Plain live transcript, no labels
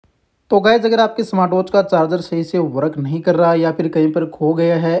तो गाइस, अगर आपके स्मार्ट वॉच का चार्जर सही से वर्क नहीं कर रहा या फिर कहीं पर खो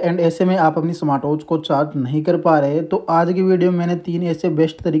गया है एंड ऐसे में आप अपनी स्मार्ट वॉच को चार्ज नहीं कर पा रहे, तो आज की वीडियो में मैंने 3 ऐसे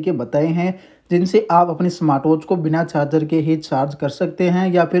बेस्ट तरीके बताए हैं जिनसे आप अपनी स्मार्ट वॉच को बिना चार्जर के ही चार्ज कर सकते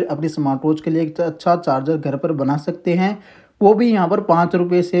हैं या फिर अपनी स्मार्ट वॉच के लिए एक अच्छा चार्जर घर पर बना सकते हैं, वो भी यहाँ पर 5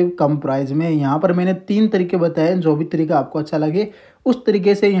 रुपये से कम प्राइस में। यहाँ पर मैंने 3 तरीके बताए, जो भी तरीका आपको अच्छा लगे उस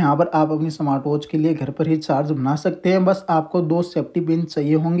तरीके से यहाँ पर आप अपनी स्मार्ट वॉच के लिए घर पर ही चार्ज बना सकते हैं। बस आपको 2 सेफ्टी पिन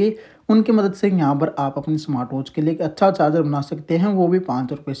चाहिए होंगे, उनकी मदद से यहाँ पर आप अपनी स्मार्ट वॉच के लिए एक अच्छा चार्जर बना सकते हैं, वो भी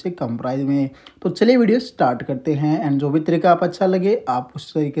 5 रुपये से कम प्राइस में। तो चलिए वीडियो स्टार्ट करते हैं एंड जो भी तरीका आप अच्छा लगे आप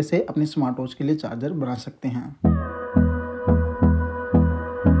उस तरीके से अपनी स्मार्ट वॉच के लिए चार्जर बना सकते हैं।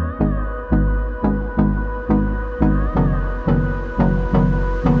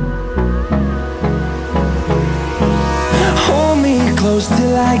 Close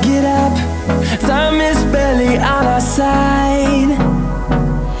till I get up. Time is barely on our side.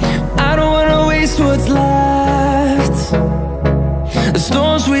 I don't wanna waste what's left. The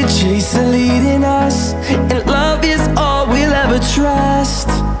storms we chase are leading us, and love is all we'll ever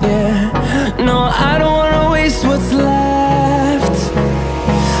trust. Yeah, no, I don't wanna waste what's left.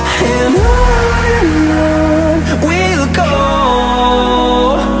 And on we'll go,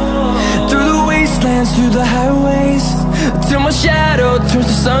 through the wastelands, through the highways, till my shadow turns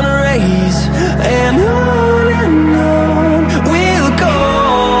to sun rays. And on we'll go,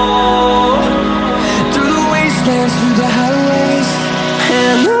 through the wastelands, through the highways,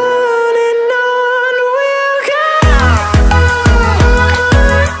 and on we'll go.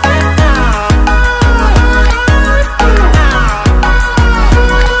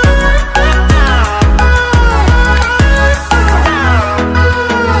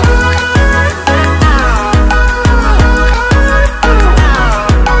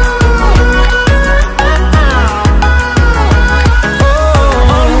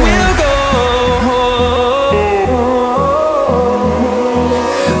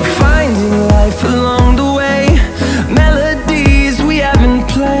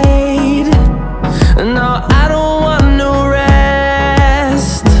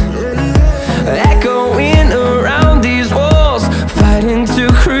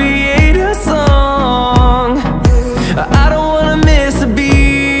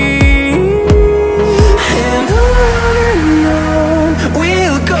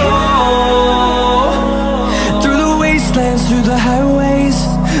 Through the highways,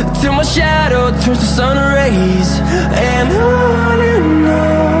 till my shadow turns to sun rays. And on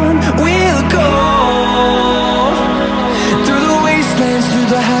we'll go, through the wastelands, through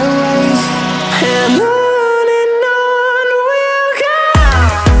the highways, and on we'll go.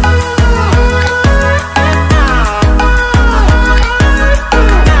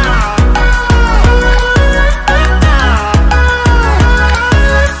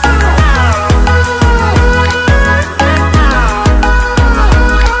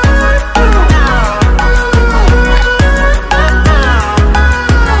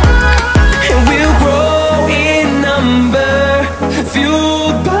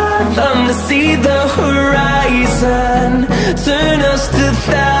 See the horizon turn us to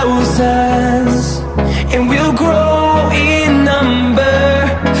thousands, and we'll grow in number,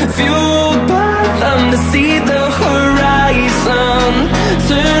 fueled by them to see the horizon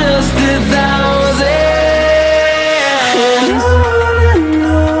turn us to thousands. And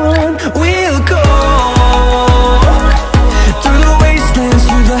on we'll go, through the wastelands,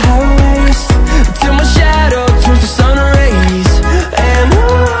 through the highways, till my shadow turns to sun rays. And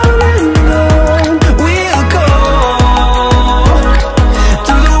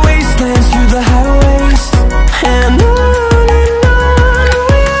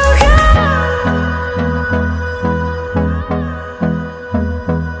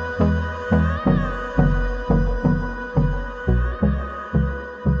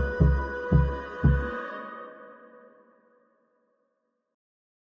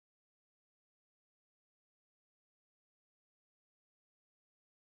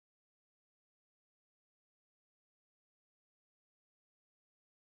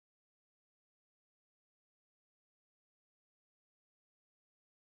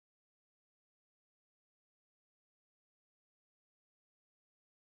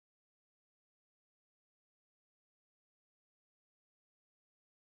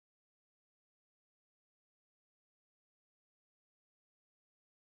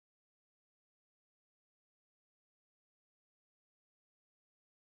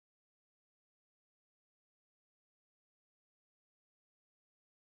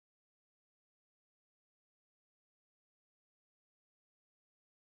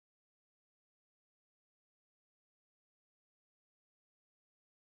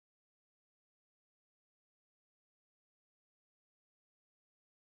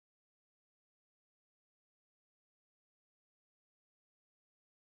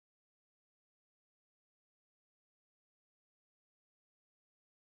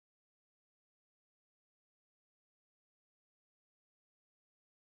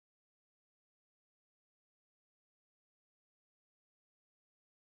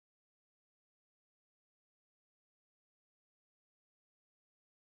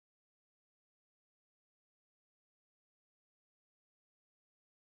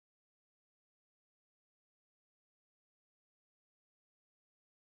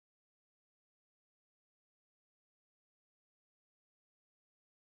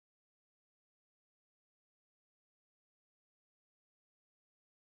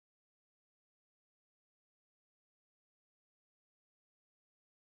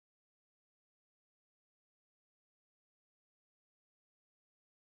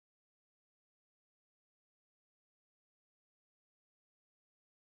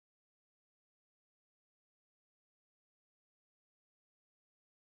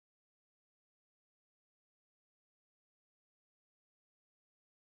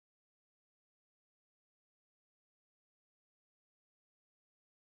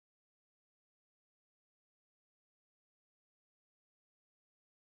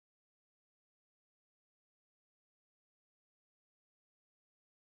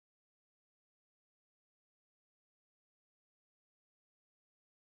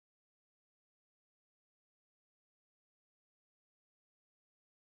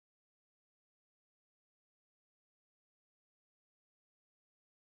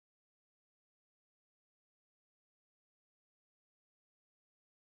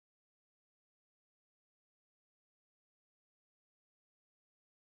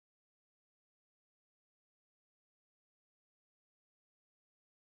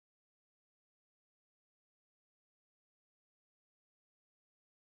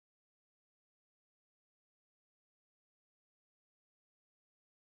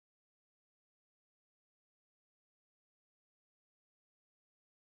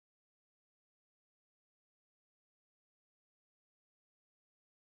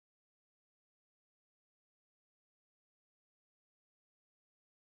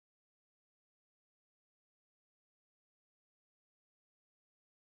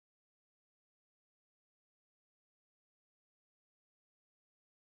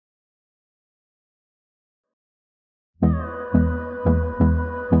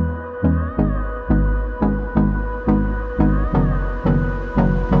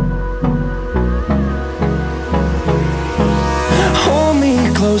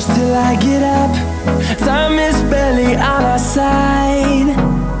close till I get up. Time is barely on our side.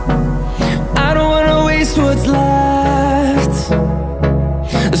 I don't wanna waste what's left.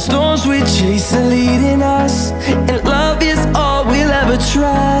 The storms we chase are leading us, and love is all we'll ever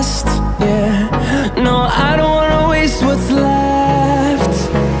trust. Yeah, no, I don't wanna waste what's left.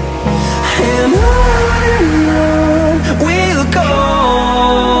 And on we'll go,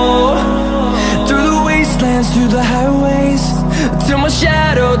 through the wastelands, through the highways, till my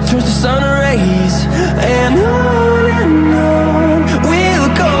shadow turns to sun rays. And on we'll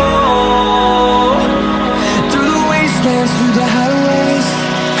go, through the wastelands, through the highways,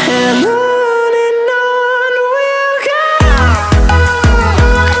 and on.